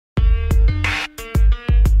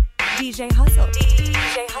DJ Hustle.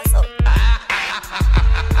 DJ Hustle.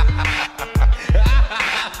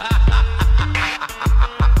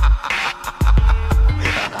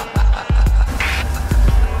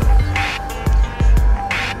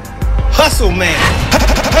 Hustle man.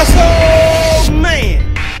 Hustle man.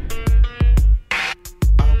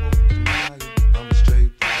 I'm a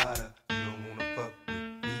straight rider. You don't wanna fuck with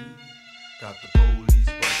me. Got the police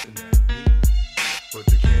busting at me, but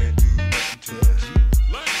they can't do nothing to the G.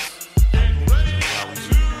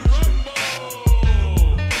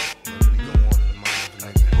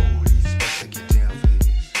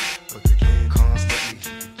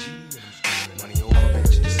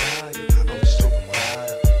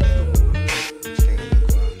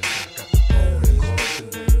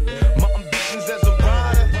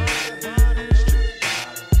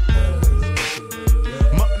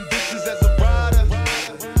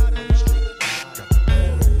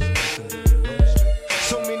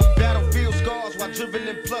 Driven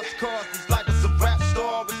in plus cars, this life is a rap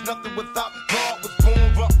star. It's nothing without God. Was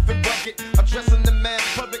born rough and rugged. I dress in the man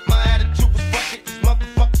public. My attitude was fuck it. These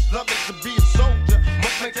motherfuckers love it to be a soldier.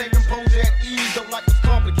 Must maintain composure at ease. Don't like it's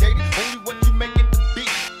complicated. Only what you make it to be.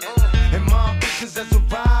 And my ambitions as a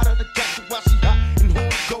rider. The catch her while she hot and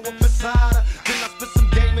horns go up inside her. Then I spit some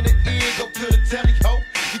game in the ear. Go to the telly ho.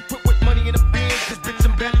 He put with money in the bins. This bitch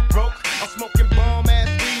I'm belly broke. I'm smoking bomb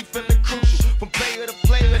ass weed, feeling crucial. From player to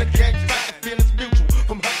player, the gang fighting feelings.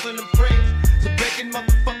 From hustling and prayers to begging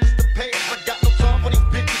motherfuckers to pay us. I got no time for these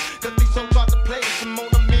bitches, cause these hoes try to play us. I'm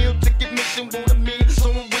on a meal, ticket mission, want a meal.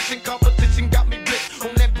 Someone wishing competition got me blitzed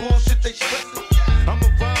on that bullshit they stress. I'm a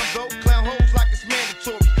rhyme though, clown hoes like it's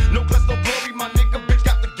mandatory. No class, no glory, my nigga bitch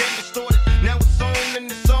got the game distorted. Now it's on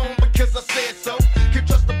and it's on because I said so. Can't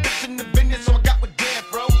trust a bitch in the business, so I got with death,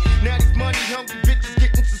 bro. Now these money hungry bitches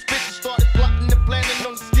getting suspicious. Started plotting and planning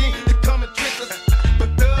on the scheme to come and trick us.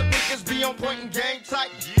 But thug niggas be on point and game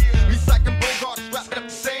tight. Recycling Bogarts, wrapped up the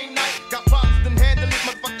same night. Got problems, then handle it,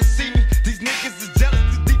 motherfuckers see me. These niggas is jealous,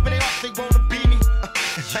 too deep in their hearts, they wanna be me.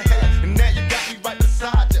 And now you got me right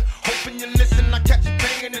beside you. Hoping you listen, I catch you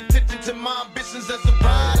paying attention to my ambitions as a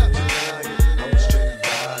rider. I'm a straight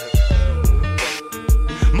rider.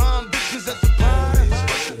 My ambitions as a rider.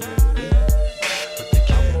 But they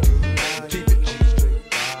can't do nothing. Keep it straight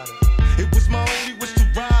rider. It was my only wish to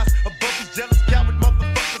rise above these jealous coward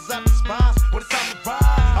motherfuckers I despise. When it's time to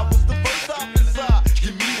ride, I was the first off inside.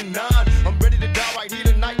 Give me the 9. I'm ready to die right here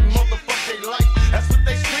tonight. Motherfuck they life. That's what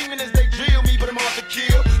they screaming as they drill me, but I'm hard to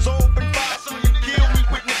kill. So open fire, so you kill me.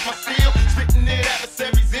 Witness my steel. Spitting it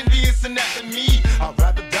adversaries, envious and after me. I'd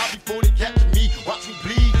rather die before they capture me. Watch me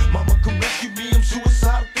bleed. Mama come rescue me. I'm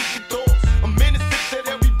suicidal, thinking thoughts. I'm innocent, said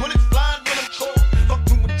every bullet's flying when I'm caught. Fuck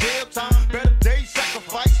doing jail time. Better days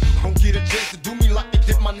sacrifice. Don't get a chance to do me like they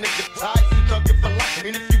did my nigga Ty. Thug it for life.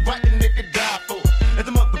 And if you right, the nigga die for it. Let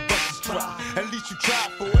the motherfuckers try. At least you try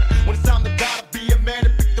for it. When it's time to die, to be a man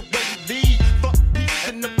and pick the way you lead. Fuck peace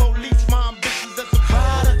and the police. My ambitions as a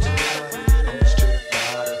rider. I'm a straight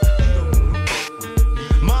rider. You don't wanna fuck with me.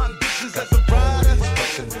 My ambitions as a rider.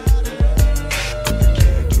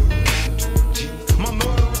 My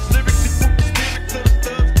murderous lyrics, it put the spirit to the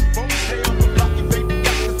thugs. Won't stay on the block, you baby,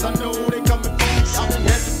 cause I know they coming for me. I've been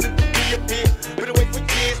hesitant to be up here. Been away for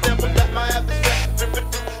years, never let my adversary ripping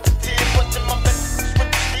through the tears. Watching my messages with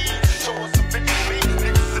the speed. Show us a victory.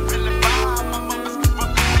 Niggas are feeling vibe. My mama's good for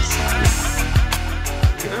the beat.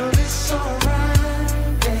 Girl, it's alright,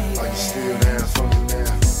 baby. Are you still down for me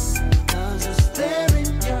now? Cause it's there in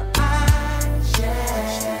your eyes, yeah.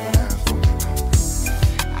 Down for me.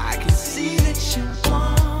 I can see that you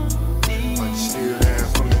want me. Are you still down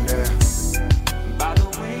for me now? By the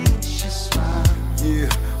way that you smile.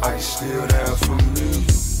 Yeah, are you still down for me?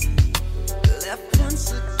 Left once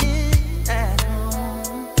again at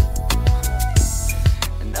home.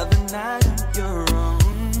 Another night on your own.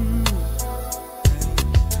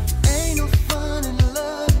 Ain't no fun in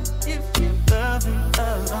love if you're loving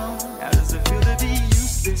alone. How does it feel to be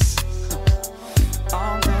useless?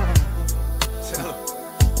 Oh no. Tell her.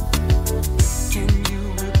 Can you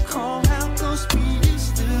recall how close we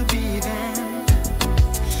used to be then?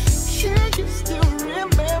 Can you still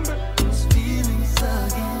remember those feelings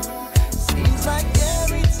again? Seems like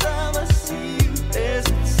every time I see you, there's a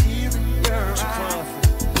tear in your eye.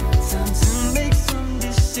 Time to make some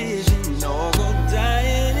decision or go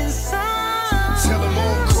dying inside. Tell them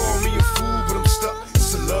all call me a fool, but I'm stuck.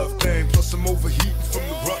 It's a love thing, plus I'm overheating from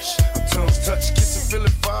the rush. I'm tongues touch, kissing,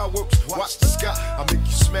 feeling fireworks. Watch the sky. I make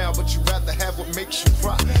you smile, but you rather have what makes you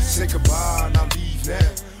cry. Say goodbye and I leave now.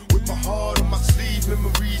 With my heart on my sleeve,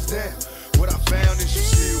 memories down. What I found is you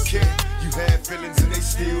still care. You had feelings and they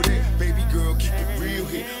still there. Baby girl, keep it real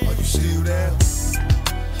here. Are you still down?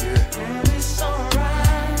 Yeah. And it's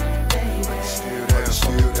alright, baby. Still down,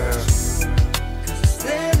 still down. Cause it's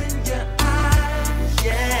there in your eyes,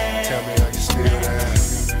 yeah. Tell me how you still down.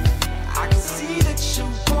 I can see that you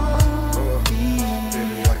want me.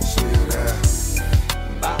 Baby, how you still down?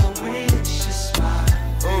 By the way that you smile.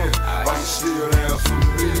 Why you still down for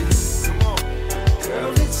me? Come on.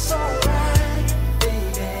 Girl, it's alright,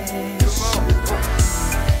 baby. Come on.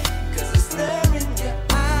 Cause it's there in your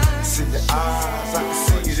eyes. It's in your eyes, I can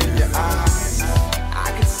see it in your eyes.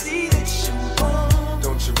 I can see that you want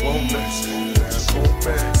Don't you want me? Don't you want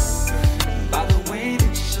me? by the way that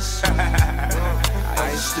you smile.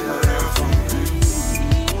 Why you still down for me?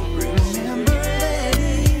 Remember that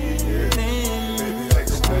evening. Baby, how you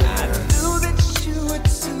still I down? knew that you were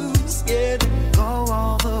too scared to go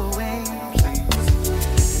all the way,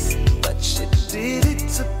 but you did it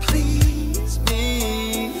to please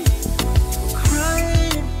me.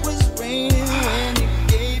 Crying, it was raining when you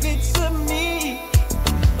gave it to me.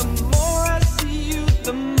 The more I see you,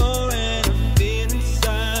 the more and I feel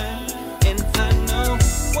inside. And I know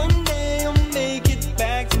one day I'll make it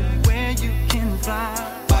back to where you can fly.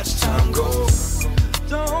 Watch time go.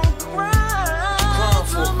 Don't cry. Cry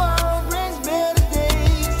for- Tomorrow brings better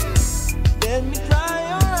days. Let me dry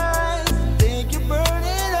your eyes. Take your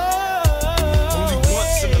burden away. Only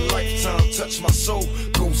once in a lifetime, touch my soul.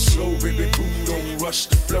 Go slow, baby, boo, don't rush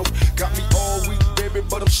the flow. Got me all weak, baby,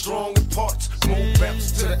 but I'm strong in parts. More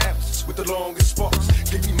bounce to the amps with the longest sparks.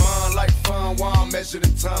 Give me mine like fine wine, measured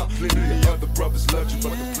in time. Plenty of other brothers loved you,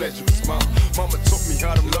 but the pleasure is mine. Mama taught me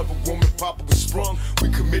how to love a woman, Papa was sprung. We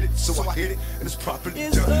committed, so I hit it, and it's properly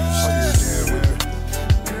It's done. Are you still with me?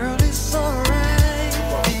 Girl, it's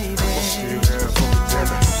alright, baby. Still down for the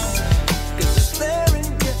dinner. Cause it's there in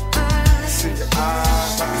your eyes. It's in your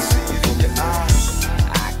eyes, I can see it in your eyes.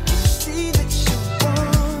 I can see that you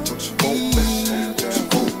want Don't you want me? Don't you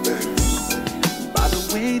want me? by the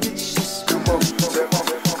way that you smile. Come on, tell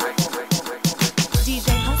me. DJ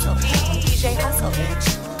Hustle. DJ Hustle.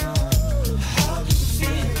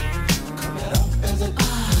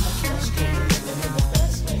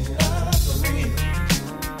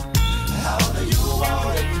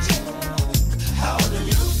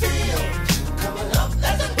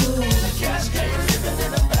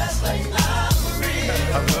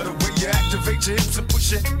 I love the way you activate your hips and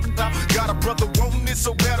push it out. Got a brother wanting it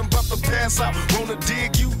so bad I'm about to pass out. Wanna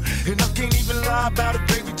dig you, and I can't even lie about it,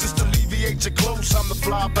 baby. Just alleviate your clothes, I'm the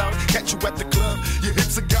fly about it. Catch you at the club, your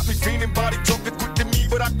hips have got me feeling. Body talking quick to me,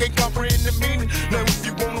 but I can't comprehend the meaning. Now if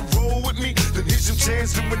you wanna roll with me, then here's your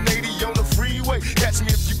chance. Doing 80 on the freeway. Catch me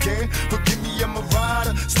if you can, forgive me, I'm a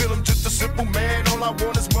rider. Still I'm just a simple man. All I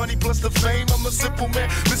want is money plus the fame. I'm a simple man,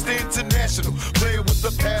 Mr. International, player with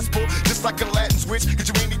a passport, just like a Latin switch. Get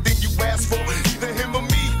you anything you ask for, either him or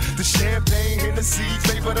me. The champagne, Hennessy,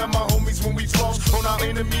 favorite of my homies when we floss on our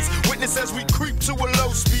enemies. Witness as we creep to a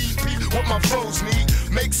low speed. Peep what my foes need.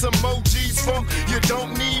 Make some emojis funk you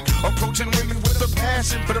don't need. Approaching women with a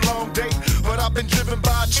passion for the long day, but I've been driven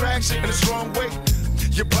by attraction in a strong way.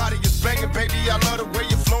 Your body is banging, baby. I love the way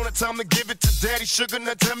you're flowing. Time to give it to Daddy Sugar.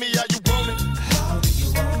 Now tell me how you want it. How do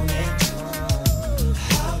you want it?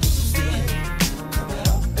 How do you feel? Coming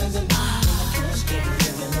up as an cash game,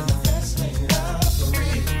 living in the fast lane of the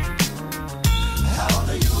real. How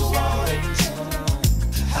do you want it?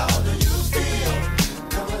 How do you feel?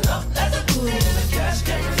 Coming up as a cool in the cash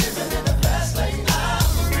game, living in the fast lane of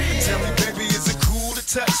the real. Tell me, baby, is it cool to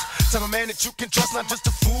touch? Tell a man that you can trust, not just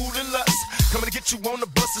a fool in lust. Coming to get you on the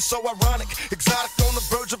bus is so ironic. Exotic on the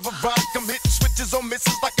verge of erotic. I'm hitting switches on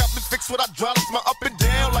misses like I've been fixed with hydraulics. My up and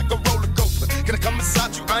down like a roller coaster. Can I come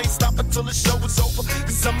inside you? I ain't stopping till the show is over.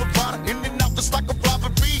 Cause I'm a rider in and out just like a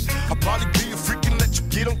robbery. I'll probably be a freak and let you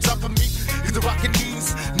get on top of me. Cause the rockin'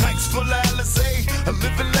 these nights full of Alizé. A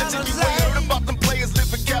living legend, you ain't heard about them players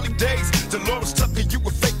living Cali days. Dolores Tucker, you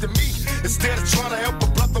were fake to me. Instead of trying to help a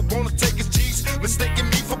brother, wanna take his G's. Mistaking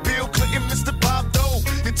me for Bill Clinton, Mr. Bob Dole.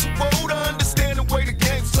 You're too old to understand the way the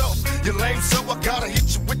game's tough. You're lame, so I gotta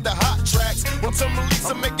hit you with the hot tracks. Once I'm released,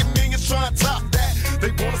 I'm making millions trying to top that. They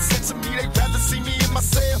wanna censor me, they'd rather see me in my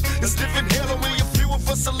cell. It's living hell, only a few of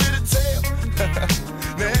us a little tale.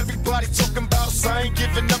 Now everybody talking about us, I ain't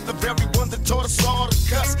giving up the very ones that taught us all to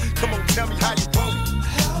cuss. Come on, tell me how you want it.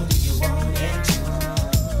 How do you want it?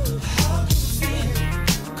 How do you feel?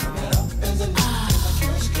 Coming up as an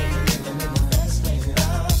cash game, living in the fast lane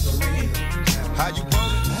of the real. How you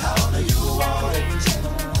want it? How do you want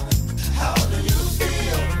it? How do you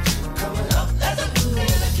feel? Coming up as a cool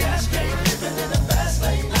in the cash game, living in the fast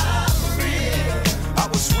lane of the real. I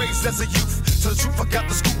was raised as a youth. Tell the truth, I got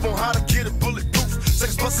the scoop on how to get it bulletproof.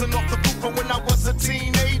 sex busting off the roof from when I was a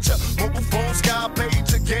teenager. Mobile phone, sky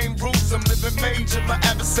pager, game rules, I'm living major. My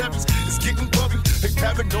adversaries is getting worried. They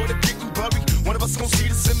paranoid, they're getting buried. One of us gon' see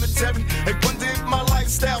the cemetery. They wonder if my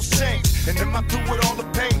lifestyle's changed. And am I through with all the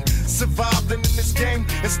pain? Survived in this game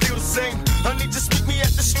and still the same. Honey, just meet me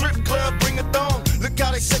at the strip club, bring a thong. Look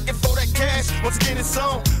how they shaking for that cash. Once again, it's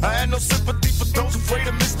on. I had no sympathy for those afraid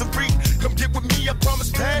of mystery. Come get with me, I promise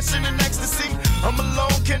passion and ecstasy. I'm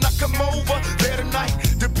alone, can I come over there tonight?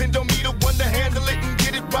 Depend on me to one to handle it and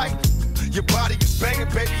get it right. Your body is banging,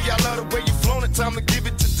 baby. I love the way you flown it. Time to give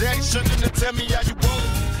it to daddy. Shouldn't have tell me how you want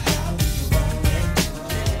it.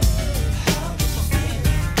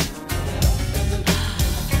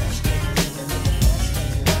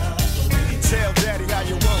 Tell daddy how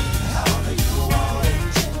you want it. How do you want it?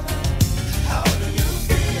 How do you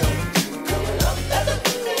feel? Coming up at the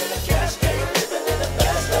moon in the cash game, living in the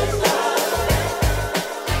fast lane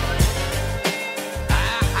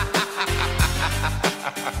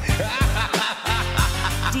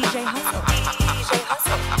DJ Hustle. DJ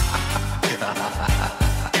Hustle.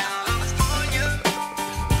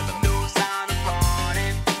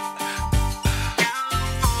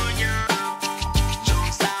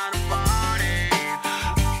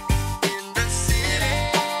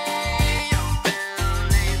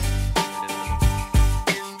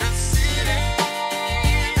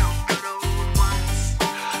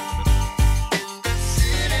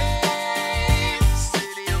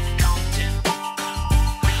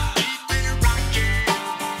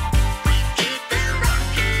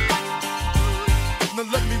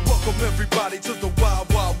 Everybody to the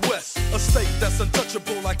Wild Wild West, a state that's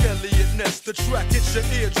untouchable like Elliot Ness. The track hits your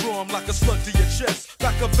eardrum like a slug to your chest.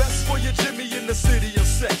 Back a vest for your Jimmy in the city of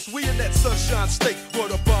sex. We in that sunshine state where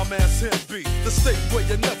the bomb ass him be. The state where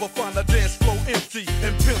you never find a dance floor empty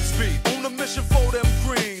and pimp speed. On a mission for them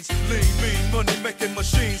greens. Lean, mean, money making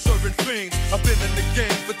machines, serving fiends. I've been in the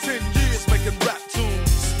game for 10 years making rap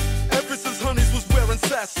tunes. Ever since Honeys was wearing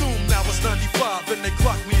Sassoon, now it's 95 and they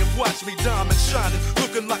clock me and watch me diamond shining,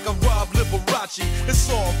 looking like a Rob Liberace. It's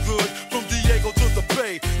all good from Diego to the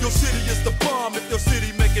Bay. Your city is the bomb if your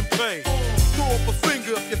city making pay. Throw up a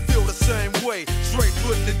finger if you feel the same way. Straight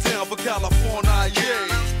putting it down for California,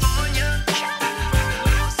 yeah.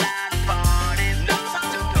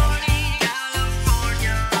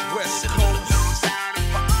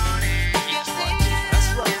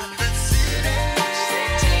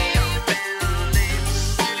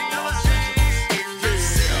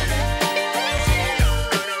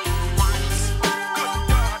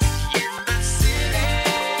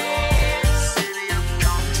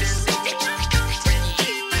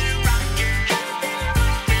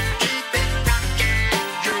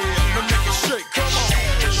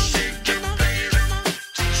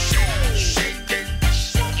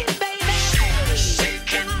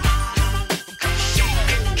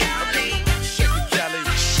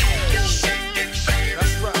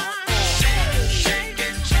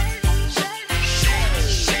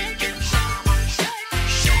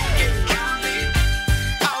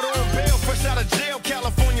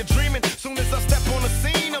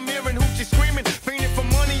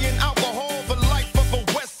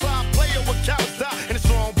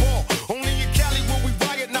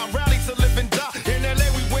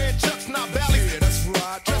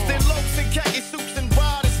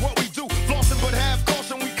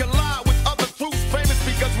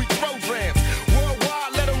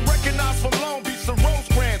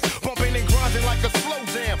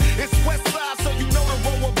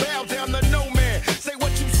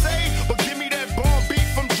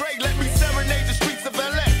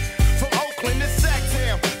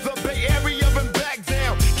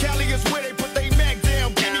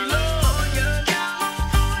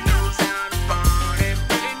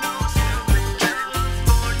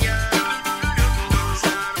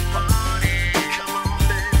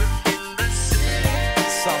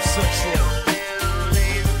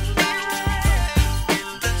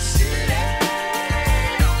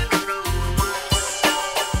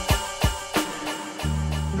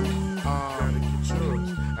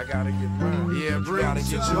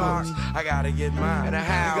 I gotta get mine. In a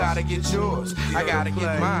house. You gotta get yours. I gotta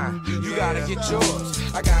get mine. You gotta get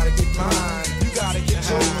yours. I gotta get mine. You gotta get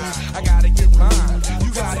yours. I gotta get mine.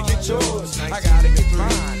 You gotta get yours. I gotta get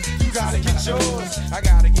mine. You gotta get yours. I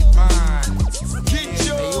gotta get mine. Get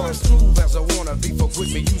yours. Hey, you as smooth as I wanna wanna be, fuck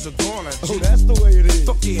with me, use a corner. Oh, that's the way it is.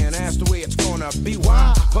 Fuck yeah, and that's the way it's gonna be.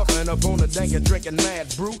 Why? Puffin' up on the dank and drinking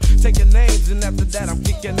mad brew. Taking names, and after that I'm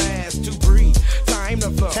kicking ass to breathe. Time to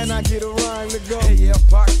flow. Can I get a rhyme to go? Hey, yeah,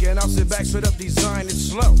 pocket, and I'll sit back, spit up, design it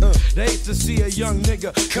slow. They hate to see a young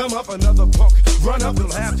nigga come up, another punk run up.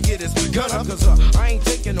 He'll have to get his gun up, cause I ain't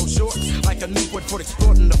taking no shorts. Like a Newport for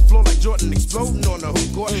exploding the floor, like Jordan exploding on the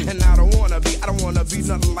hoop court. And I don't wanna be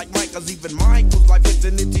nothing like Mike, cause even Mike was like it's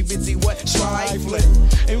an itty bitty wet trifling.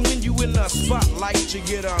 And when you in the spotlight, you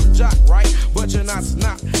get jock right, but you're not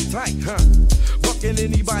tight, huh? Fucking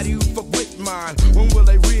anybody who fuck with mine. When will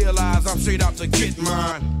they realize I'm straight out to get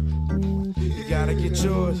mine? You gotta get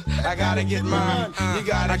yours, I gotta get mine. You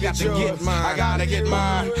gotta get yours, I gotta get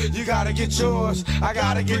mine. You gotta get yours, I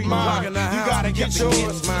gotta get mine. You gotta get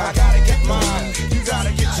yours, I gotta get mine. You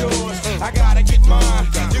gotta get yours, I gotta get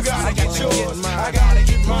mine. You gotta get yours, I gotta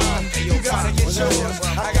get mine. You gotta get yours,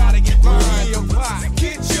 I gotta get mine.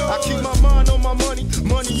 Get yours. I keep my mind on my money,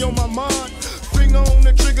 money on my mind. Finger on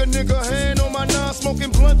the trigger, nigga, hand on my nine.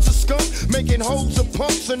 Smoking blunts of skunk, making holes of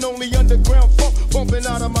pumps, and only underground funk bumping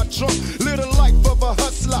out of my trunk. Live the life of a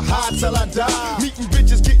hustler, high till I die. Meeting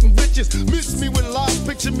bitches, getting riches, miss me with lies.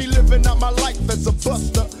 Picture me living out my life as a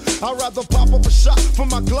buster. I'd rather pop up a shot from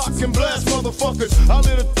my Glock and blast motherfuckers. I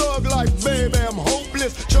live a thug life, baby, I'm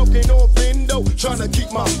hopeless. Choking on window, trying to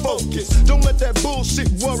keep my focus. Don't let that bullshit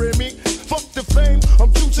worry me. Fuck the fame,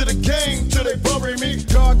 I'm true to the game till they bury me.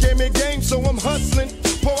 God gave me game, so I'm hustling.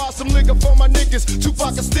 Pour out some liquor for my niggas.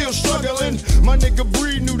 Tupac is still struggling. My nigga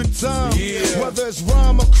Breed knew the time. Yeah. Whether it's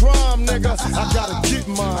rhyme or crime, nigga, I gotta get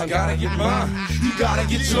mine. I gotta get mine. You gotta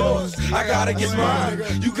get yours. I gotta get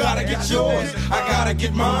mine. You gotta get yours. I gotta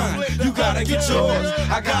get mine. You gotta get yours.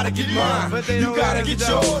 I gotta get mine. You gotta get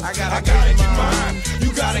yours. I gotta get mine.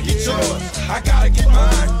 You gotta get yours. I gotta get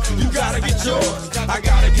mine. You gotta get yours. I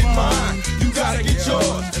gotta get mine. You gotta get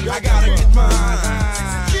yours. I gotta get mine.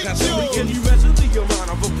 Can you measure the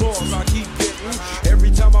amount of applause I keep getting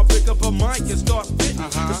every time I pick up a mic and start spitting?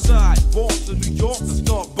 The sidewalks in New York and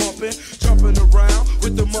start bumping, jumping around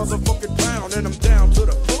with the motherfucking pound, and I'm down to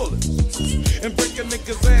the fullest. And break a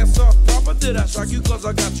nigga's ass off proper. Did I shock you? Cause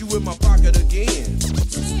I got you in my pocket again.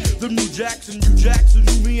 The New Jackson,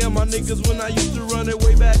 knew me and my niggas when I used to run it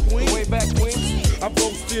way back when. I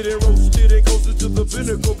boasted and roasted and coasted to the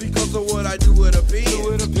pinnacle because of what I do with a pen.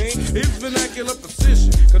 It's vernacular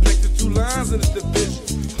precision, connected two lines in its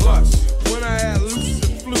division. Plus, when I had loops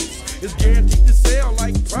and flutes, it's guaranteed to sell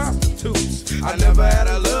like prostitutes. I never had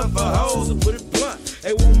a love for hoes, to put it blunt.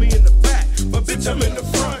 They want me in the back, but bitch, I'm in the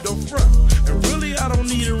front, don't front. And really, I don't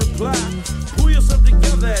need a reply. Pull yourself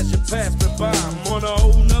together as you pass me by. I'm on a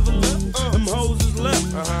whole nother level, them hoes is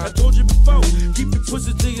left. I told you before, keep your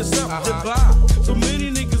pussy to yourself, goodbye. So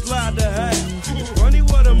many niggas lied to have. It's funny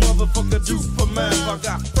what a motherfucker do for math. I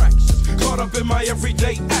got fractions, caught up in my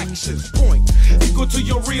everyday actions. Point equal to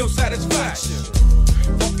your real satisfaction.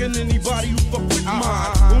 Fucking anybody who fuck with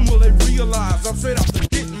mine. When will they realize I'm straight up to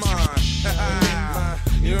get mine?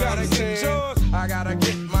 You gotta get yours, I gotta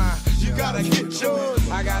get mine. You gotta get yours,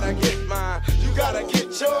 I gotta get mine. You gotta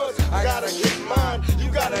get yours, I gotta get mine.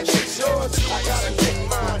 You gotta get yours, I gotta get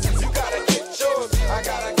mine. You gotta get yours, I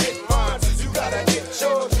gotta get mine. You gotta get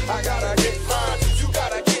yours, I gotta get mine. You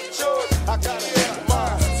gotta get yours, I gotta get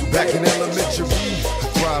mine. Back in elementary, I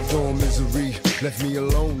thrived on misery. Left me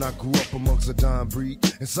alone, I grew up amongst a dying breed.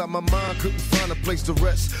 Inside my mind, couldn't find a place to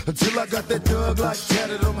rest until I got that thug like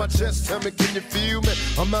tatted on my chest. Tell me, can you feel me?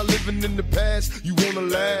 I'm not living in the past, you wanna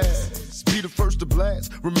last. Be the first to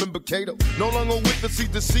blast. Remember Kato, no longer with the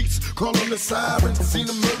seat seats. Call on the sirens, seen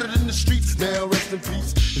them murdered in the streets. Now rest in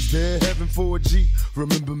peace. Is there heaven for a G?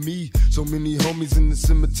 Remember me, so many homies in the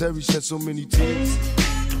cemetery shed so many tears.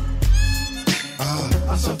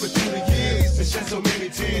 I suffered through the years and shed so many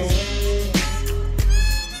tears.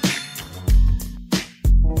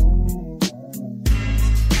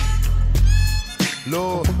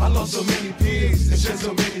 Lord, I lost so many peers and shed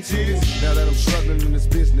so many tears. Now that I'm struggling in this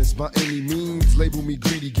business by any means, label me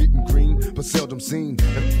greedy, getting green, but seldom seen.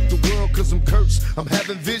 And the world cause I'm cursed, I'm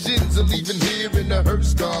having visions of leaving here in the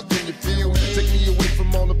hearse. God, can you feel? Take me away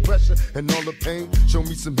from all the pressure and all the pain. Show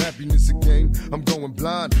me some happiness again. I'm going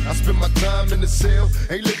blind, I spend my time in the cell,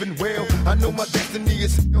 ain't living well. I know my destiny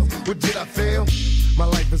is hell, but did I fail? My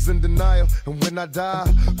life is in denial, and when I die,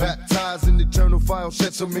 baptized in eternal fire,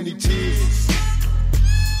 shed so many tears.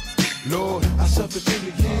 Lord, I suffered through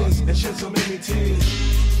the years and shed so many tears.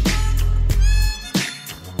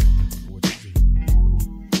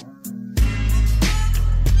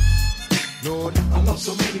 Lord, I lost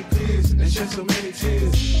so many peers and shed so many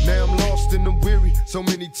tears. now I'm lost and I'm weary, so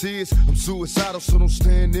many tears. I'm suicidal, so don't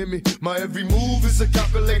stand in me. My every move is a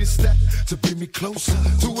calculated step to bring me closer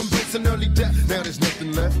to embracing early death. Now there's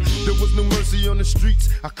nothing left. There was no mercy on the streets,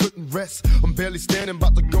 I couldn't rest. I'm barely standing,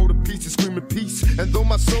 about to go to pieces, screaming peace. And though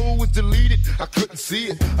my soul was deleted, I couldn't see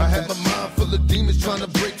it. I had my mind full of demons trying to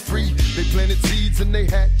break free. They planted seeds and they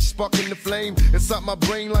hatched, sparking the flame inside my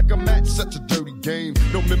brain like a match. Such a dirty game.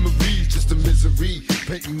 No memories, just a misery.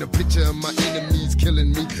 Painting a picture of my enemies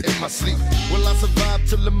killing me in my sleep. Will I survive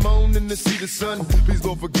till the morning to see the sun? Please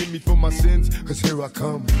Lord forgive me for my sins, cause here I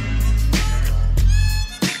come.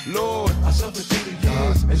 Lord, I suffered through the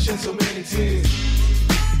years and shed so many tears.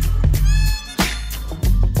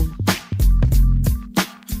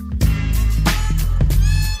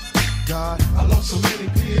 God, I lost so many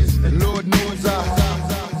peers and Lord knows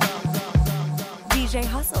DJ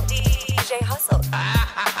Hustle. DJ Hustle.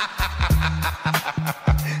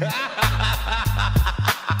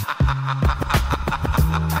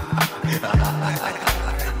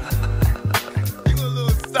 You a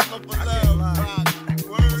little sucker for love.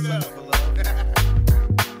 Word up.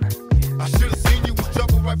 I should have seen you was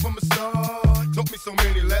trouble right from the start. Taught me so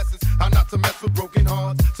many lessons, how not to mess with broken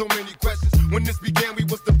hearts. So many questions. When this began, we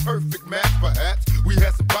was the perfect match, perhaps. We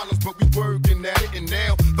had some problems, but we working at it. And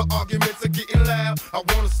now the arguments are getting loud. I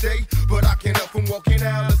wanna stay, but I can't help from walking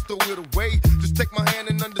out. Let's throw it away. Just take my hand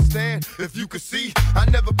and understand. If you could see, I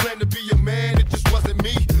never planned to be a man. It just wasn't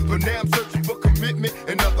me. But now I'm searching for commitment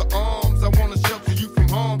and other arms. I wanna shelter you from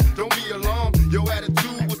harm. Don't be alarmed. Your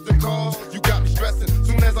attitude was the cause. You got me stressing.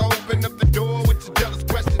 Soon as I open up the door with your jealous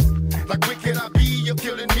questions, like where can I be? You're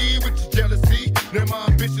killing me with your jealousy. Now my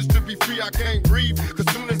ambitions to be free, I can't breathe. Cause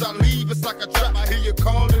soon as I leave, it's like a trap. I hear you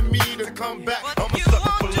calling me to come back. I'm a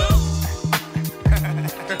sucker for love.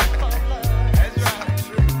 That's right,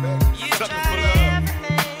 true, man. Sucker for love.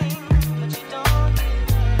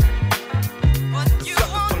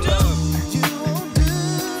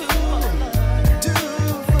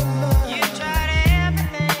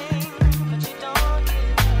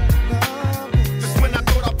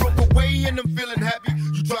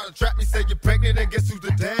 Trap me, say you're pregnant, and guess who's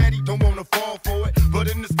the daddy? Don't wanna fall for it, but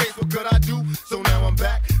in this case, what could I do? So now I'm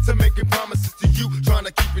back to making promises to you, trying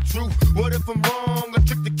to keep it true. What if I'm wrong? A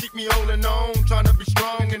trick to keep me holding on, trying to be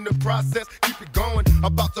strong in the process, keep it going.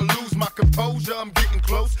 About to lose my composure, I'm getting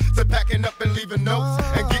close to packing up and leaving notes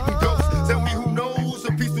and getting ghosts. Tell me who knows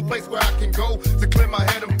a peaceful place where I can go to clear my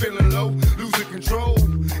head. I'm feeling low, losing control.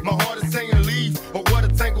 My heart is saying leave, or what a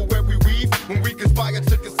tangle where we weave when we conspire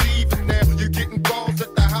to conceive. And now you're getting calls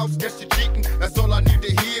at the house, guess you're cheating. That's all I need to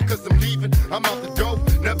hear, cause I'm leaving. I'm out the door,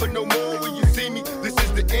 never no more when you see me. This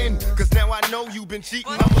is the end, cause now I know you've been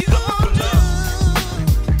cheating. I'm a sucker for love.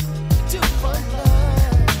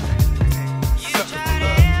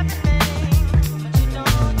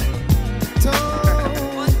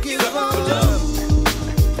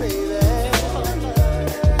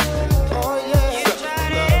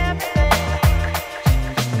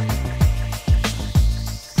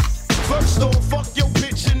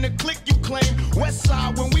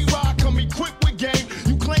 Westside, when we ride, come equipped with game.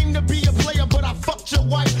 You claim to be a player, but I fucked your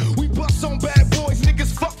wife. We bust on bad boys,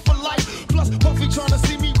 niggas fuck for life. Plus, Puffy tryna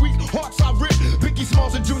see me weak, hearts I rip. Biggie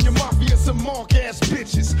Smalls and Junior Mafia, some mark ass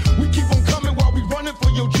bitches. We keep on coming while we running for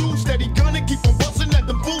your juice. Steady gunning, keep on busting at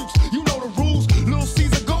them fools. You know the rules. Lil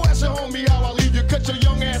Caesar, go ask your homie how I leave you. Cut your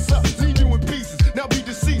young ass up, leave you in pieces. Now be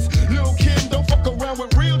deceased. Lil Kim, don't fuck around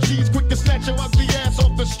with real G's. Quick to snatch your ugly ass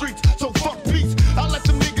off the streets. So fuck peace. I let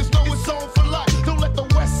them niggas know it's on for life. Don't let the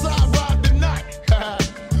West Side ride the night.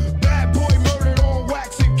 Bad boy murdered on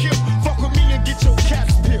wax and kill. Fuck with me and get your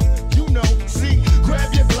caps peeled. You know, see,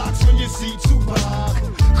 grab your blocks when you see Tupac.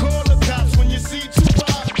 Call the cops when you see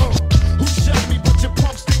Tupac. Who shot me? But your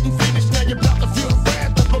pumps didn't finish. Now you're about to feel the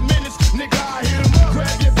wrath of a menace. Nigga, I hit him up.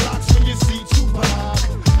 Grab your blocks when you see Tupac.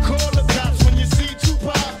 Call the cops when you see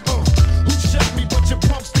Tupac. Who shot me? But your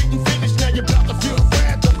pumps didn't finish. Now you're about to feel the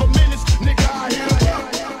wrath of a menace. Nigga, I hit him up.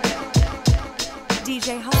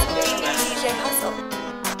 DJ Hustle. DJ Hustle.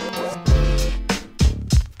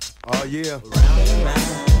 Oh yeah.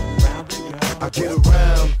 I get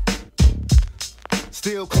around.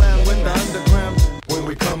 Still clown with the underground when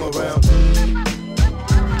we come around.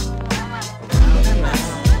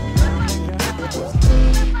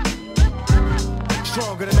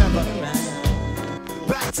 Stronger than ever.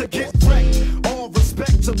 Back to get wrecked. All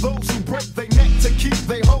respect to those who break their neck to keep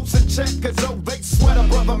their hopes in check, as though they sweat a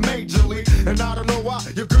brother majorly. And I don't know why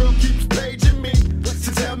your girl keeps paging me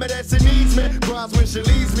to tell me that she needs me. Cries when she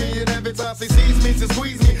leaves me, and every time she sees me, she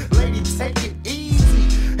squeeze me. Lady, take it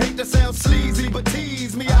easy. Hate to sound sleazy, but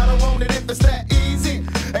tease me, I don't want it if it's that easy.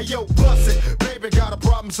 Hey yo, bust it, baby, got a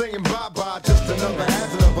problem saying bye-bye. Just another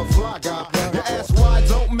hazard of a fly guy. Your ass wide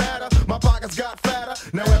don't matter, my pockets got fatter.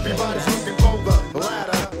 Now everybody's looking for the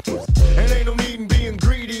ladder. And ain't no need in being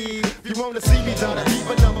greedy. If you wanna see me, try to keep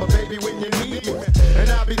a number, baby, when you need me. And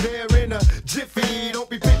I'll be there in a jiffy. Don't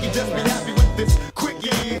be picky, just be happy with this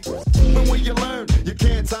quickie. But when you learn, you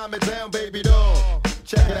can't time it down, baby doll.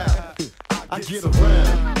 Check it out, I get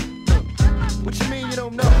around. What you mean you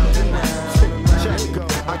don't know? Check it go,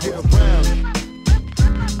 I get around.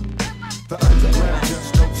 The underground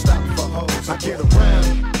just don't stop for hoes. I get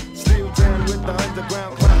around. Still down with the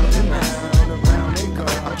underground clouds. And around they go.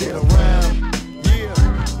 I get around. Yeah.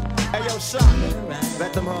 Hey yo, shot.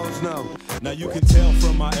 Let them hoes know. Now you can tell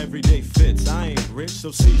from my everyday fits, I ain't rich, so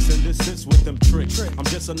cease and desist with them tricks. I'm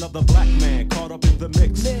just another black man caught up in the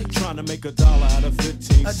mix, trying to make $1 out of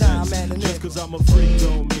 15 cents. Just cause I'm a freak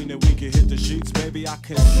don't mean that we can hit the sheets. Baby, I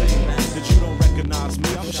can see that you don't recognize me.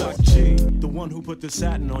 I'm Shock G, the one who put the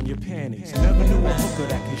satin on your panties. Never knew a hooker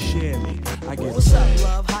that could share me. I get What's up,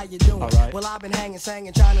 love? How you doing? Right. Well, I've been hanging,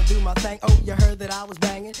 singing, trying to do my thing. Oh, you heard that I was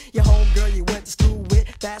banging your homegirl you went to school with.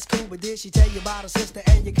 That's cool, but did she tell you about her sister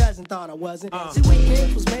and your cousin? Thought I wasn't. See,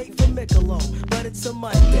 weekends was made for Michelob, but it's a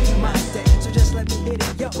Monday, my day. So just let me hit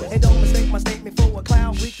it, yo. And don't mistake my statement for a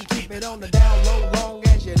clown. We can keep it on the down low, long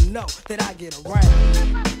as you know that I get around.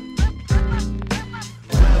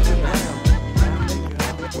 Round and round.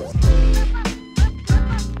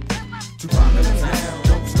 Too popular now,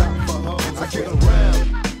 don't stop for hoes. I get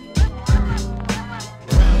around.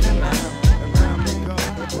 Round and round they go.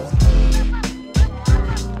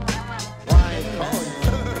 Why ain't call you?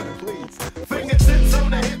 Please. Fingertips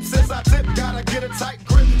on the hips as I tip. Gotta get a tight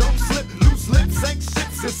grip, don't slip. Loose lips ain't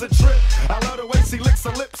shit, it's a trip. I love the way she licks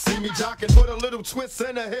her lips. See me jocking, put a little twist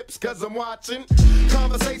in her hips, cause I'm watching.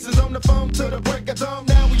 Conversations on the phone till the break of dawn.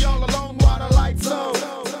 Now we all alone while the lights on.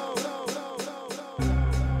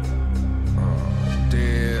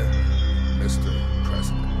 Dear Mr.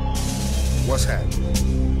 President, what's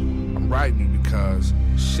happening? I'm writing you because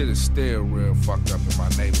shit is still real fucked up in my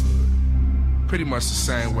neighborhood. Pretty much the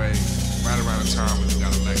same way right around the time when you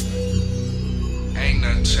got elected. Ain't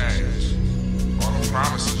nothing changed. All the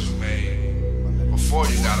promises you made before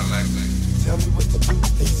you got elected. Tell me what to do.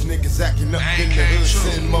 These niggas acting up in the hood.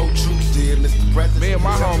 Send more troops, dear Mr. President. Me and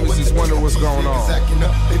my homies just wonder what's going on.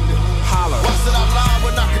 Holla. Why should I lie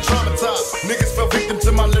when I can traumatize? Niggas fell victim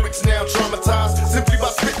to my lyrics, now traumatized. Simply by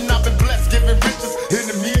spitting, I've been blessed, giving riches.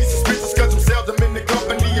 Enemies, suspicious, cause I'm seldom in the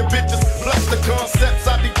company of bitches. Plus the concepts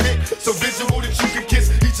I depict, so visual that you can kiss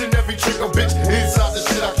each and every trick or bitch inside the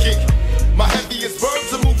shit I kick. My heaviest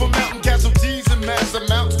verbs will move a mountain, casualties in mass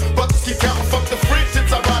amounts. Buckets keep counting, fuck the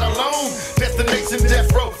friendships, I ride alone. Destination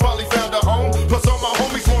death row, finally found a home. Plus all my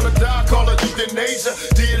homies wanna die, call it euthanasia.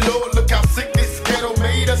 Dear Lord, look how sick this ghetto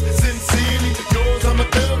made us. Sincerely, yours, I'm a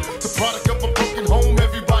thug. The product of a broken home,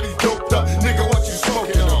 everybody's doped up. Nigga, what you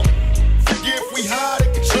smoking on? Figure if we hide, they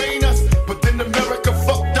can train us. But then America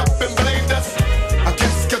fucked up and blamed us. I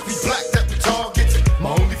guess it's cause we black that we targets. My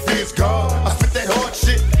only fear is God. I spit that hard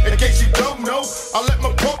shit. In case you don't know, I let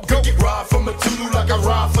my pump go. Get ride from a Tulu like I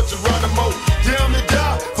ride for Geronimo. Down to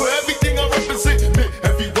die for everything I represent.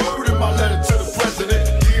 Every word in my letter to the president.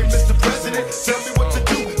 Dear Mr. President, tell me what to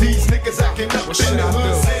do. These niggas acting up in the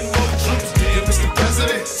hood. Send more troops. Dear Mr.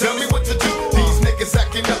 President, tell me what to do. These niggas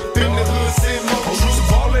acting up in the hood. Send more troops.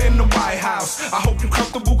 Baller in the White House. I hope you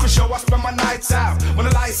comfortable, cause yo, I spend my nights out. When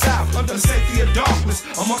the lights out, under the safety of darkness.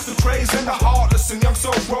 Amongst the crazy and the heartless. And young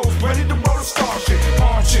soul rose, ready to roll the star shit.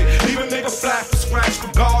 Arm shit, leave a nigga flat for scratch.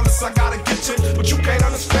 Regardless, I gotta get you, but you can't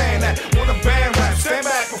understand that. Want a band rap, stand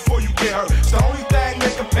back before you get hurt. It's the only thing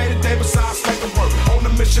they can pay today besides making work. On a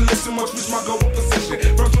mission, listen, once reach my goal position.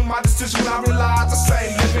 First with my decision, I realize I say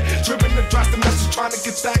living. Driven to dress the message, trying to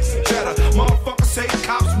get stacks and cheddar. Motherfuckers say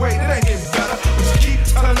cops wait, it ain't getting better. But you keep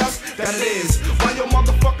telling us that it is. Why your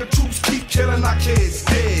motherfucking troops keep killing our kids?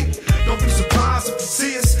 Dig. Don't be surprised if you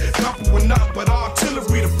see us coupling up, but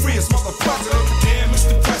artillery the freest, Mr. President. Damn,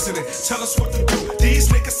 Mr. President, tell us what to do. These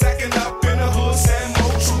niggas acting up in the hood, send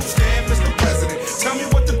more troops. Damn, Mr. President, tell me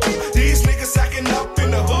what to do. These niggas acting up in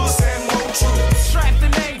the hood, send more troops. Strapped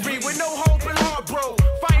and angry with no hope and heart, bro.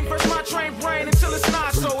 Fighting first my train brain until it's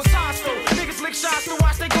not so. It's hostile. Niggas lick shots to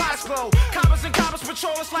watch their glass glow. Coppers and coppers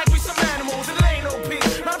patrol us like we some animals. And it ain't no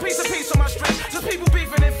peace, not a piece of peace on my street. Just people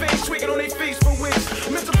beefing and things tweaking on their feet for weeks.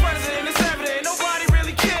 Mr. President, it's evident nobody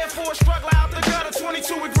really care for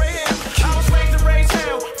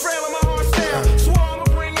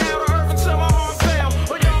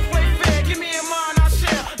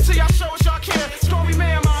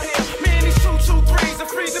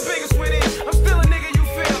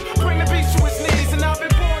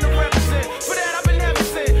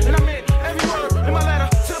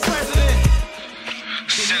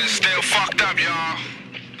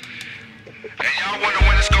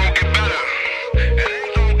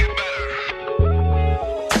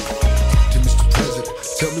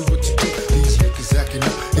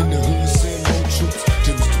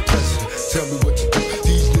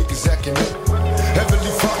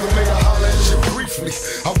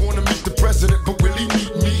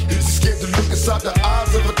inside the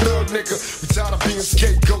eyes of a thug nigga. We tired of being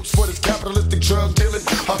scapegoats for this capitalistic drug dealing.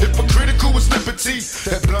 How hypocritical is liberty?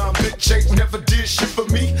 That blind bitch ain't never did shit for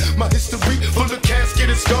me. My history full of casket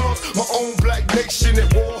and scars. My own black nation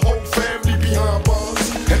and war, whole family behind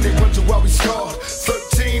bars. And they wonder why we scarred.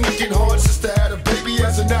 13 looking hard, sister had a baby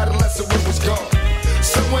as an adolescent when was gone.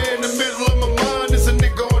 Somewhere in the middle of my mind is a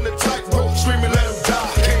nigga on the tightrope screaming let him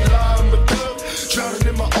die. Can't lie, I'm a thug, drowning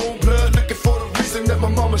in my own blood, looking for the reason that my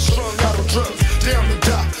mama strung out on drugs. Down to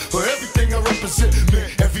die for everything I represent. Man,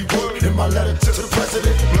 every word in my letter to the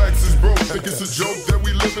president. Blacks is broke, think it's a joke that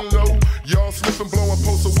we living low. Y'all sniffing, blowing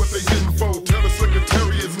posts of what they getting for. Tell the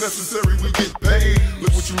secretary it's necessary, we get paid.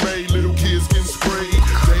 Look what you made, little kids getting sprayed.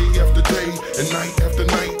 Day after day and night after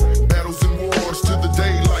night. Battles and wars to the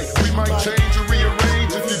daylight. We might change or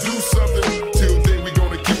rearrange if you do something. Till then we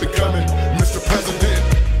gonna keep it coming, Mr. President.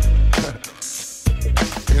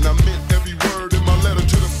 And I meant every word in my letter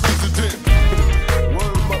to the president.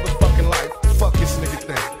 Word motherfucking life, fuck this nigga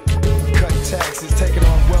thing. Cutting taxes, taking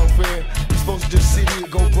off welfare. You supposed to just sit here,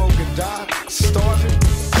 go broke and die? Starving?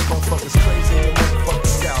 Motherfuckers crazy in the motherfucking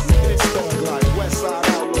South. Nigga, it's thug life, West Side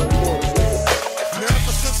Outlaw Waters, nigga. Now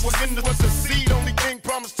ever since we're in the was a seed, only thing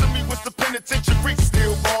promised to me was the penitentiary.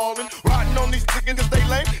 Still ballin', riding on these chickens cause they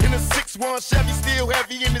lame. In a 6-1 Chevy, still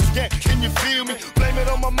heavy in this game. Can you feel me? Blame it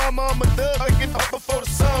on my mama, I'm a thug. I get up before the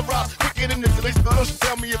sunrise. Quicker than this, at least don't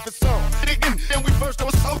tell me if it's on. Then we first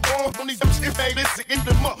was so gone on these shit made this in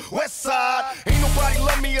the West Side. Ain't nobody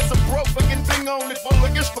love me as a broke fucking thing on it. For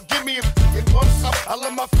niggas, forgive me if it bumps up. I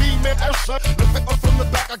love my female Elsa. Look up from the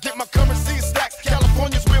back, I get my currency in stacks.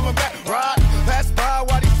 California's where I'm at. Ride, pass by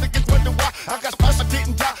while these niggas wonder why. I got spice, I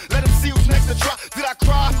didn't die. Let them see who's next to try. Did I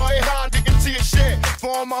cry? My head digging to your shed. For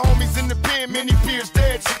all my homies in the pen, many peers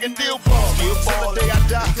dead. Chicken deal ball. Till the day I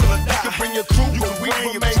die. You can bring your crew, but we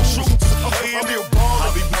remain true. I'm still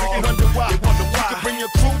ballin'. They wonder why. You can bring your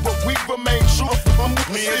crew, but we remain true. I'm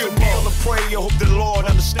still ballin'. I pray, I hope the Lord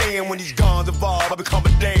understand when these guns evolve. I become a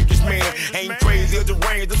dangerous man. Ain't crazy as the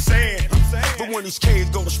rain of sand. But when these kids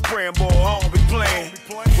go to spraying, boy, I don't be playing.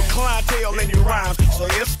 With clientele and your rhymes. So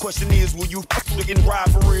yes, question is, will you looking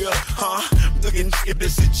ride for real? Huh? Looking if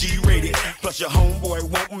this is G-rated. Plus your homeboy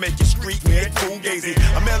won't make you street man cool gazing.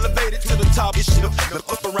 I'm elevated to the top, this shit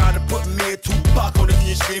up around and put me a Tupac on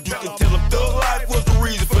this shit. You can tell them thug life was the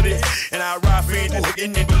reason for this. And I ride for it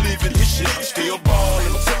and believe in this shit. I'm still ballin'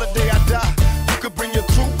 until the day I die. You could bring your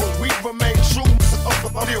crew, but we remain true. I'm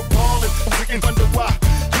still ballin'. We can wonder why.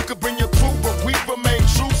 You could bring your crew, but we remain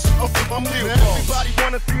true. I'm still ballin'. Everybody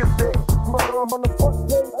wanna see us dead. I'm on the front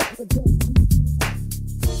page.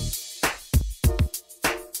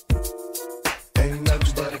 Ain't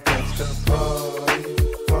nothing but a gangsta party.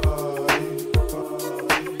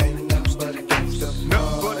 Ain't nothing but a gangsta party.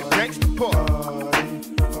 Nothing but a gangsta party.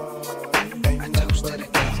 Ain't nothing but a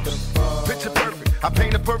gangsta party. Picture perfect. I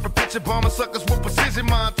paint a perfect picture. Bomber suckers with precision.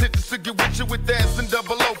 My intentions to get with you with ass and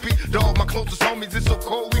double OP. Dog, my closest homies, it's so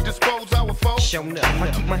cold. We dispose our foes. Showing up,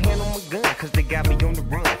 I keep my hand on my gun, cause they got me on the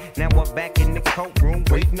run. Now I'm back in the courtroom,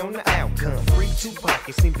 waiting on the outcome. Free Tupac,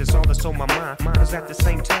 it seems that's all that's on my mind. Cause at the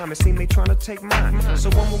same time, it seems they trying to take mine. So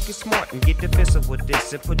I'm gonna get smart and get defensive with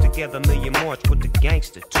this and put together a million march with the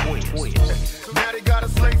gangster twist. Now they got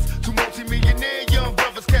us laced. 2 multi-millionaire young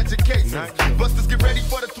brothers catching cases. Busters get ready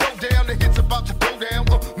for the throwdown. The hits about to go down.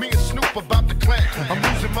 Me and Snoop about to clap. I'm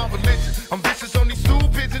losing my religion. I'm vicious on these stool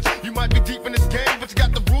pigeons. You might be deep in this game, but you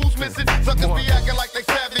got the rules missing. Suckers be acting like they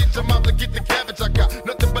savage. I'm out to get the cabbage. I got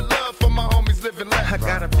nothing but love for my homies living lavish. I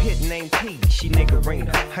got a pit named P, she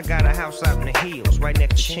niggerina. I got a house out in the hills, right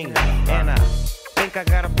next to Chino. And I think I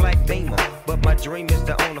got a black Beamer, but my dream is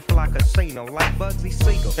to own a fly casino like Bugsy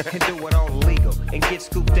Siegel and do it all illegal and get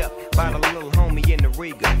scooped up by the little homie in the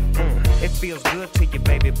Regal. It feels good to you,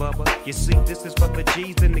 baby bubba. You see, this is for the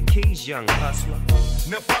G's and the keys, young hustler.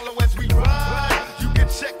 Now follow as we ride. You can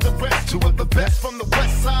check the rest. 2 of the best from the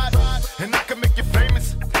West Side, and I can make you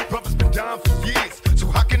famous. Brothers been down for years, so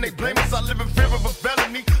how can they blame us? I live in fear of a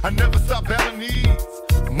felony. I never stop belling these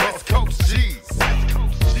West Coast G's.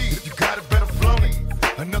 If you got a better flow,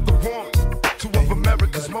 another one. 2 of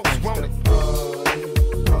America's most wanted.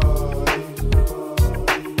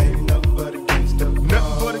 Ain't nothing but a gangsta party.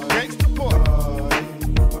 Nothing but a gangsta party.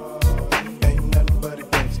 Ain't nothing but a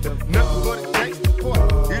gangsta party. Nothing but a gangsta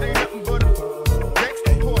party. It ain't nothing but a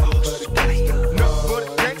gangsta party. Nothing but a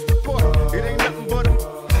gangsta party. It ain't nothing but a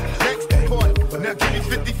gangsta party. Now give me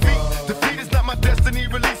 50 feet. Defeat is not my destiny.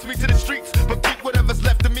 Release me to the streets, but keep whatever's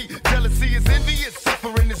left of me. Jealousy is envious,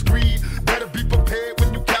 suffering is greed. Better be prepared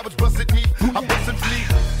when you cowards bust at me. I bust and flee.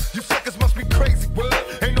 You suckers must be crazy. Word,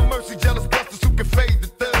 ain't no mercy. Jealous busters who can fade the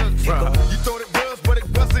thugs. You thought it was, but it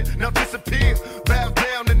wasn't. Now disappear.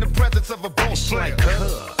 Fresh like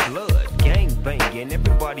blood, gang banging.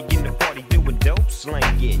 Everybody in the party doing dope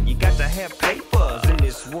slanging. You got to have papers in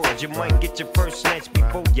this world. You might get your first snatch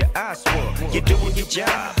before your eyes swell. You're doing your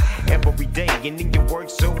job every day, and then you work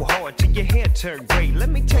so hard till your hair turn gray. Let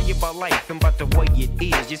me tell you about life and about the way it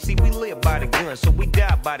is. You see, we live by the gun, so we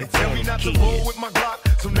die by the gun. Tell me not to roll with my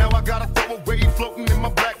Glock, so now I gotta throw away. Floating in my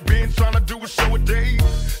black Benz, trying to do a show a day.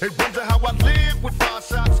 They wonder how I live with 5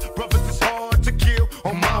 shots. Brothers, it's hard to kill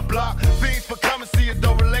on my block. Things for currency are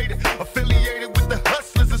though related. Affiliated with the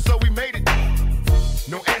hustlers, and so we made it.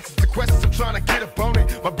 No answers to questions, I'm trying to get up on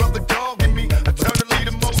it. My brother dog and me, eternally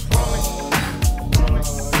the most wanted.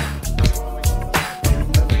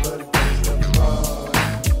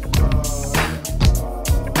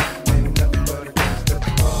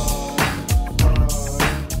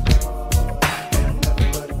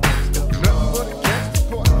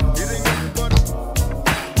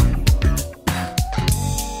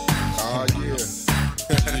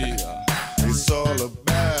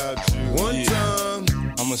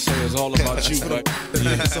 I'ma say it's all about you, but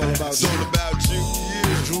yeah, it's all about you.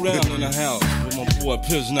 Yeah. Drew down in the house with my boy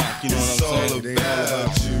Piznock, you know what I'm saying? It's all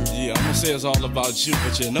about you. Yeah, I'ma say it's all about you,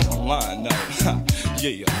 but you know I'm lying now.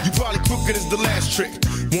 Yeah. You probably crooked as the last trick.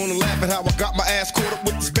 Wanna laugh at how I got my ass caught up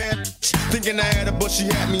with this bad thinking I had her, but she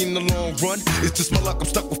had me in the long run. It's just my luck, I'm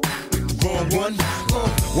stuck with the wrong one.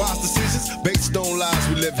 Wise decisions based on lies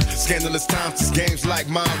we live in. Scandalous times, this game's like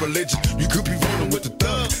my religion. You could be rolling with the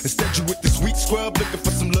thug, instead you with this weak scrub looking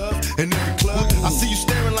for some love in every club. I see you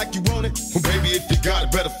staring like you want it. Well, baby, if you got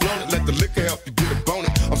it, better flaunt it. Let the liquor help you get a bone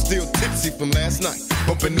it. I'm still tipsy from last night,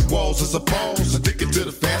 bumping the walls as a pause, addicted to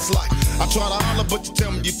the fast life. I try to holler, but you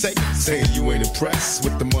tell me you take it, saying you ain't impressed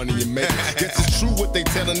with the money you make. Guess it's true what they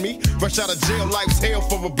telling me. Fresh out of jail, life's hell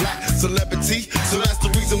for a black celebrity. So that's the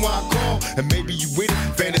reason why I call, and maybe you with it.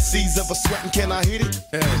 Fantasies of a sweating, can I hit it?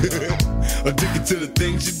 Addicted to the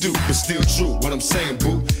things you do, but still true. What I'm saying,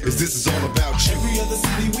 boo, is this is all about you. Every other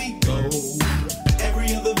city we go,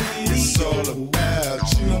 every other video, it's all about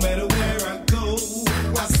you. No matter where I go,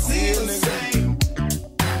 I see the same.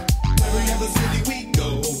 Every other city we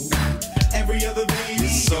go, every other video,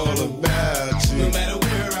 it's all about you. No matter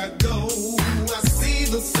where I go, I see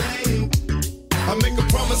the same. I make a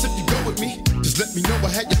promise if you go with me, just let me know I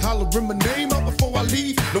had you hollering my name out before I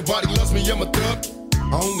leave. Nobody loves me, I'm a thug.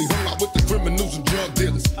 I only hung out with the criminals and drug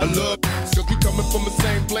dealers. I love cause we coming from the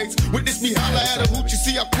same place. Witness me holler at a hoot, you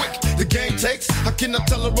see how quick the game takes. How can I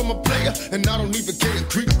tell her I'm a player? And I don't even care.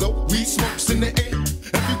 Creep though, weed smokes in the air.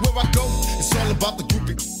 Everywhere I go, it's all about the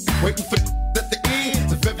groupie. Waiting for at the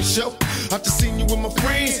end of every show. I just seen you with my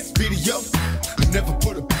friends. Video, I never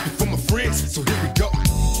put a before my friends. So here we go.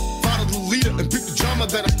 Follow the leader and beat the drama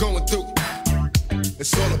that I'm going through.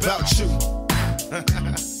 It's all about you.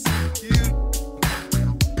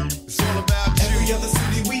 Every other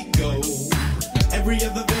city we go, every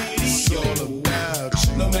other video, it's all about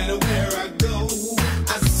you. No matter where I go,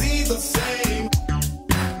 I see the same.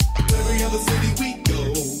 Every other city we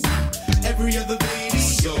go, every other video,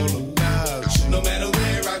 it's all about you. No matter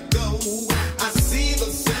where I go, I see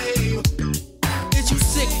the same. Is you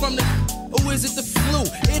sick from the, or is it the flu?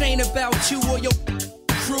 It ain't about you or your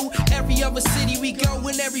crew. Every other city we go,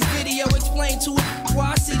 in every video explain to it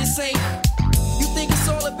why I see the same. You think it's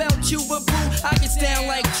all about you, but boo, I get down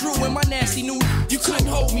like Drew and my nasty new. You couldn't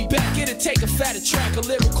hold me back, it'd take a fatter track, a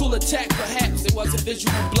lyrical attack, perhaps it was a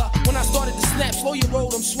visual block. When I started to snap, slow your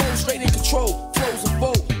roll, I'm swole, straight in control, flows are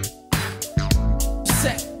bold.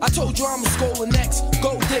 Set, I told you I'm a skull and next,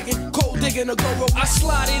 gold digging, cold digging, a go roll. I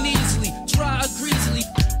slide in easily, dry or greasily.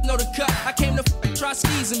 Know the cut, I came to try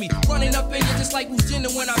skeezing me, running up in you just like Virginia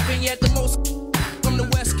when I've been here at the most. From the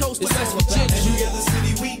West Coast to West Virginia. Every other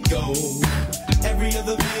city we go, every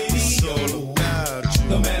other video, it's all about you.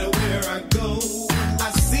 No matter where I go,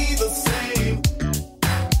 I see the same.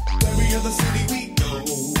 Every other city we go,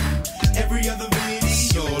 every other video,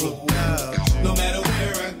 it's all about you. No matter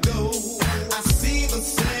where I go, I see the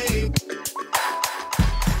same.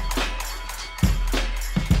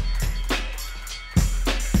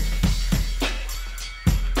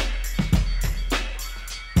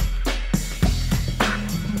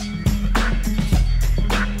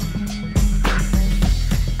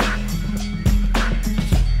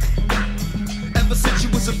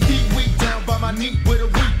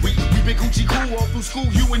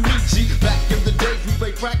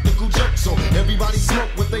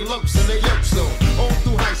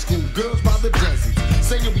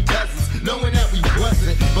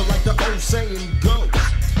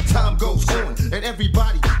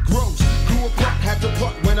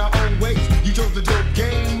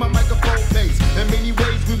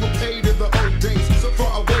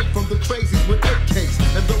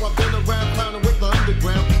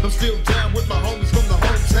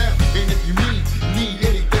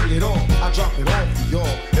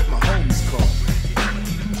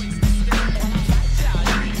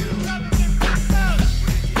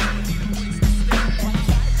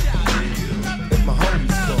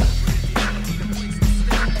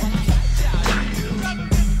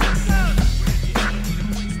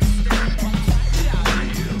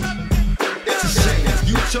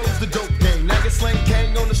 slang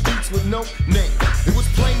gang on the streets with no name. It was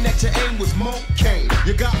plain that your aim was more cane.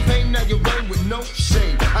 You got fame, now you reign with no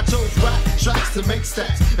shame. I chose rap tracks to make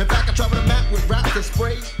stacks. In fact, I travel the map with rap to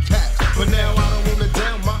spray cats. But now I don't wanna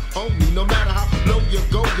down my homie. No matter how low you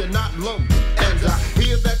go, you're not lonely. And I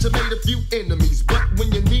hear that you made a few enemies, but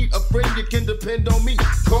when you need a friend, you can depend on me.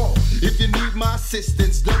 Call if you need my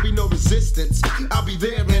assistance. There'll be no resistance. I'll be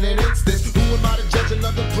there in an instant. Who am I to judge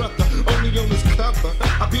another brother? Only on this cover.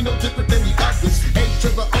 I'll be no different than the others. A to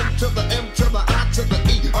the O to the M to the I to the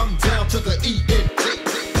E. I'm down to the E-N-T.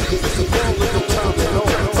 It's a ball with the time and all.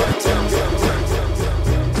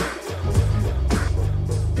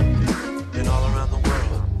 Been all around the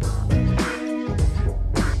world.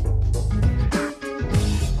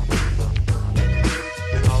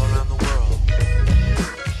 Been all around the world.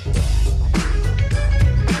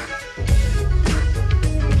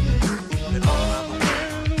 Been all around the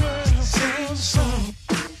world. Sing song.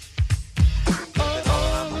 Been all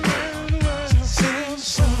around the world. Sing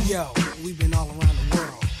song. Yo, we've been all around the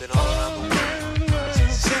world. Been all around the world.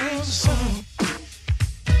 Sing song.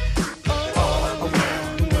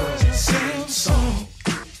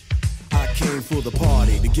 I came for the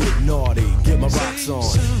party to get naughty, get my rocks on,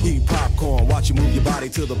 eat popcorn, watch you move your body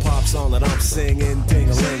to the pop song that I'm singing,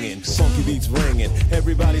 ding-a-linging, funky beats ringing,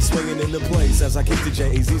 everybody swinging in the place as I kick the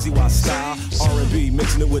J-A-Z-Z-Y style, R&B,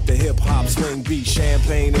 mixing it with the hip-hop swing beat,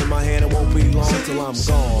 champagne in my hand, it won't be long till I'm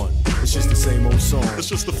gone. It's just the same old song. It's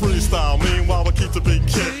just a freestyle, meanwhile we keep the beat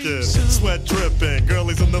kicking. Sweat dripping,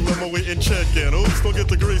 girlies in the limo eating chicken. Oops, don't get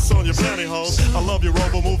the grease on your pantyhose. I love you,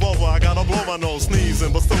 Rover, move over, I gotta blow my nose,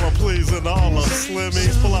 sneezing, but still I'm pleasing all the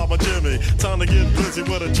slimmies. Pull out my Jimmy, time to get busy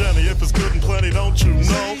with a Jenny. If it's good and plenty, don't you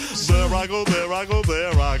know? There I go, there I go,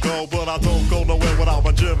 there I go. But I don't go nowhere without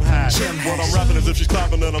my gym hat. What I'm rapping is if she's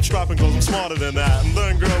clapping, then I'm strapping, cause I'm smarter than that. And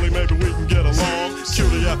then girlie, maybe we can get along.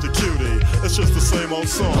 Cutie after cutie, it's just the same old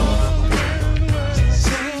song.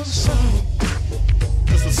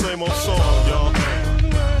 It's the same old song, y'all.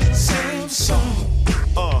 Same song.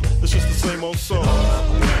 It's just the same old song.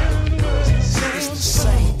 It's the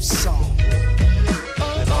same song.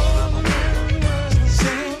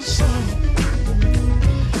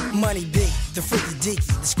 Money big, the freaky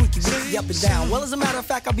deaky, the squeaky wicky up and down. Well, as a matter of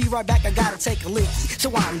fact, I'll be right back. I gotta take a leaky.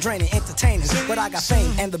 So I'm draining entertainers, but I got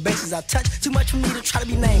fame and the bases I touch. Too much for me to try to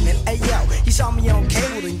be naming. Hey yo, you saw me on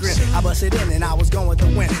cable and grin. I busted in and I was going to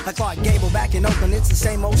win. Like Clark Gable back in Oakland, it's the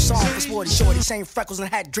same old song for Sporty Shorty, same freckles and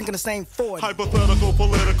hat, drinking the same 40. Hypothetical,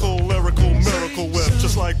 political, lyrical, miracle whip,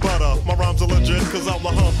 just like butter. My rhymes are legit, cause I'm the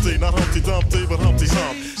Humpty, not Humpty Dumpty, but Humpty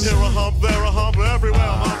Hump. Here a hump, there a hump, everywhere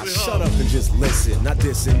I'm Humpty Hump. Shut up and just listen, not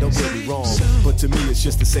dissing, don't get me wrong. But to me it's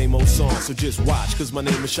just the same old song, so just watch. Cause my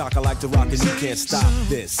name is Shock, I like to rock and you can't stop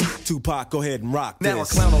this. Tupac, go ahead and rock this. Now I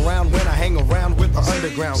clown around when I hang around with the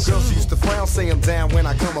underground. Girls used to frown, say I'm down when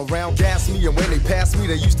I come around. Gas me, and when they pass me,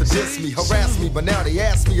 they used to diss me, harass me. But now they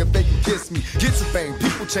ask me if they can kiss me. Get some fame,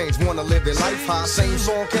 people change, wanna live their life high. Same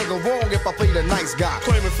song can't go wrong if I play the nice guy.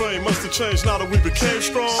 Claiming fame must have changed now that we became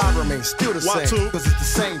strong. I remain still the Why same, too? cause it's the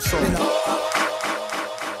same song.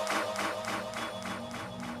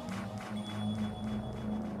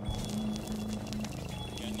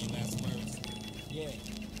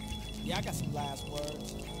 Yeah, I got some last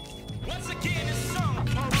words. Once again, it's song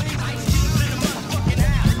police. Ice Cube in the motherfucking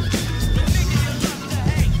alley. The nigga you love to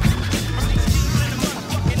hate. Ice Cube in the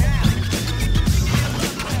motherfucking alley.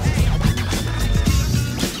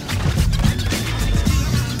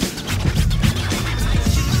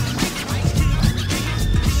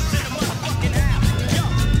 Yo,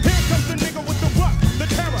 here comes the nigga with the what? The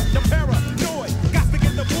terror, the paranoid. Got to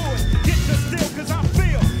get the wood. Get the steel, cause I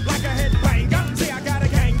feel like a headbanger. See, I got a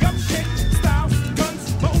gang up shit. Styles, guns,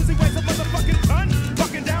 my Uzi weighs a motherfucking ton.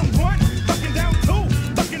 Fucking down one, fucking down two,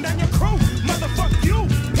 fucking down your crew. Motherfuck you,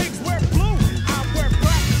 pigs wear blue, I wear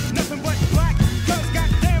black, nothing but black. Cause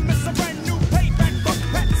goddamn, it's a brand new payback. Fuck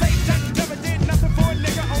Pat, say Jack, never did nothing for a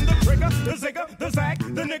nigga on the trigger. The zigger, the zag,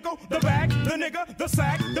 the nickel, the bag, the nigga, the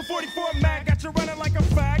sack, the 44 mag, got you running like a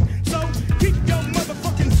fag. So keep your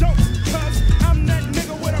motherfucking jokes, cause I'm that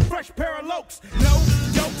nigga with a fresh pair of lokes. No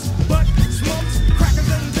jokes, but smokes, crackers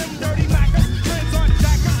and them dirty mackers. Friends aren't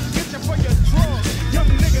jackers, get you for your drugs. Young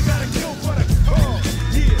niggas gotta kill for the cause,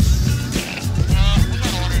 yeah.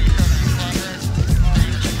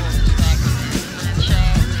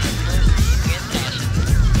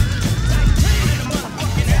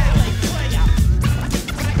 Motherfucking alley.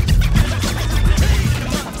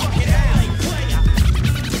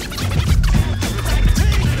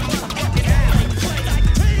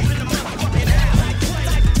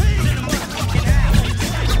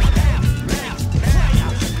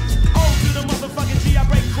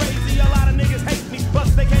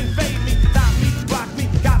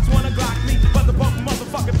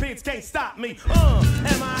 me.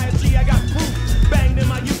 M.I.G. I got proof. Banged in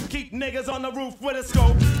my youth, keep niggas on the roof with a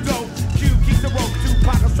scope. Go, Q keep the rope.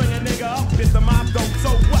 Tupac will string a nigga up, hit the mob dope. So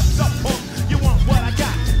what's up, punk? You want what I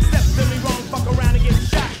got? Step to me wrong, fuck around and get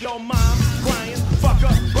shot. Yo, mom crying, fuck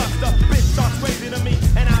up, buster. Bitch starts crazy to me,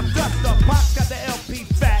 and I'm duster. Pop got the LP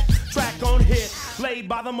fat, track on hit, laid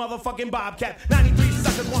by the motherfucking Bobcat. 93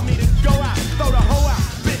 suckers want me to go out, throw the hoe out.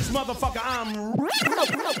 Bitch, motherfucker, I'm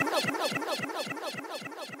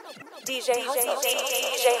DJ Hustle.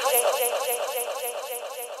 DJ Hustle.